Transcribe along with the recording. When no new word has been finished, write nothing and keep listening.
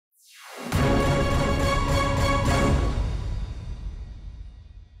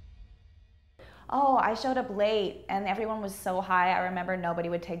oh, I showed up late and everyone was so high. I remember nobody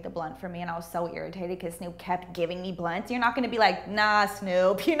would take the blunt from me and I was so irritated because Snoop kept giving me blunts. You're not gonna be like, nah,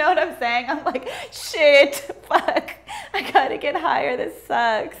 Snoop, you know what I'm saying? I'm like, shit, fuck, I gotta get higher, this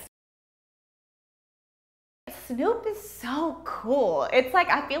sucks. Snoop is so cool. It's like,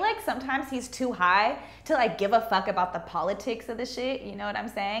 I feel like sometimes he's too high to like give a fuck about the politics of the shit, you know what I'm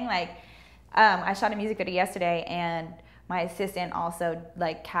saying? Like, I shot a music video yesterday and my assistant also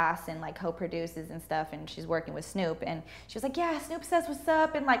like casts and like co-produces and stuff, and she's working with Snoop, and she was like, yeah, Snoop says what's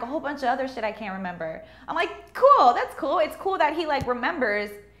up and like a whole bunch of other shit I can't remember. I'm like, cool, that's cool. It's cool that he like remembers.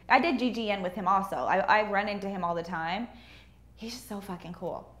 I did GGN with him also. I run into him all the time. He's just so fucking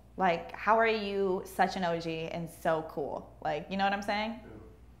cool. Like, how are you such an OG and so cool? Like, you know what I'm saying?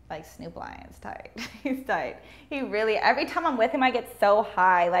 Like, Snoop Lion's tight. He's tight. He really, every time I'm with him, I get so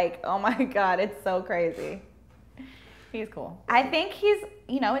high. Like, oh my God, it's so crazy. He's cool. I think he's,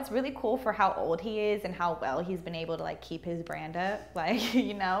 you know, it's really cool for how old he is and how well he's been able to like keep his brand up. Like,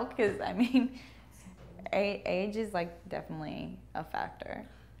 you know, because I mean, age is like definitely a factor.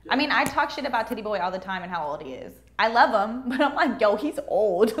 I mean, I talk shit about Titty Boy all the time and how old he is. I love him, but I'm like, yo, he's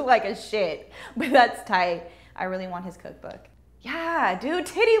old, like as shit. But that's tight. I really want his cookbook. Yeah, dude,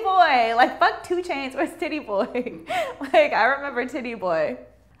 Titty Boy. Like, fuck 2 Chainz, where's Titty Boy? Like, I remember Titty Boy.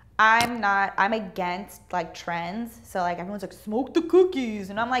 I'm against like trends. So like everyone's like, smoke the cookies.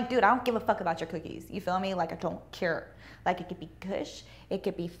 And I'm like, dude, I don't give a fuck about your cookies. You feel me? Like, I don't care. Like, it could be Kush, it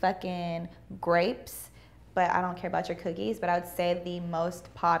could be fucking grapes, but I don't care about your cookies. But I would say the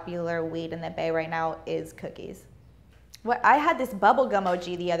most popular weed in the Bay right now is cookies. What, I had this bubblegum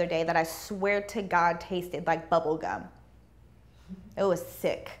OG the other day that I swear to God tasted like bubblegum. It was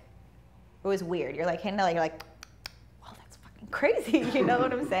sick. It was weird. You're like hitting it, like, you're like, wow, that's fucking crazy. You know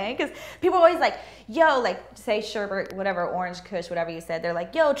what I'm saying? Because people are always like, yo, like say sherbet, whatever, orange kush, whatever you said. They're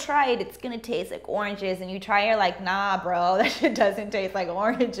like, yo, try it. It's gonna taste like oranges. And you try it, you're like, nah, bro, that shit doesn't taste like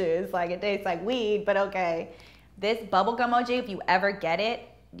oranges. Like, it tastes like weed, but okay. This bubblegum OG, if you ever get it,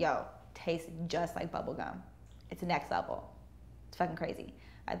 yo, tastes just like bubblegum. It's next level. It's fucking crazy.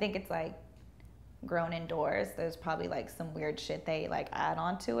 I think it's like grown indoors. There's probably like some weird shit they like add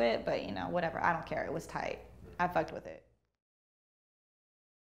on to it, but you know, whatever. I don't care. It was tight. I fucked with it.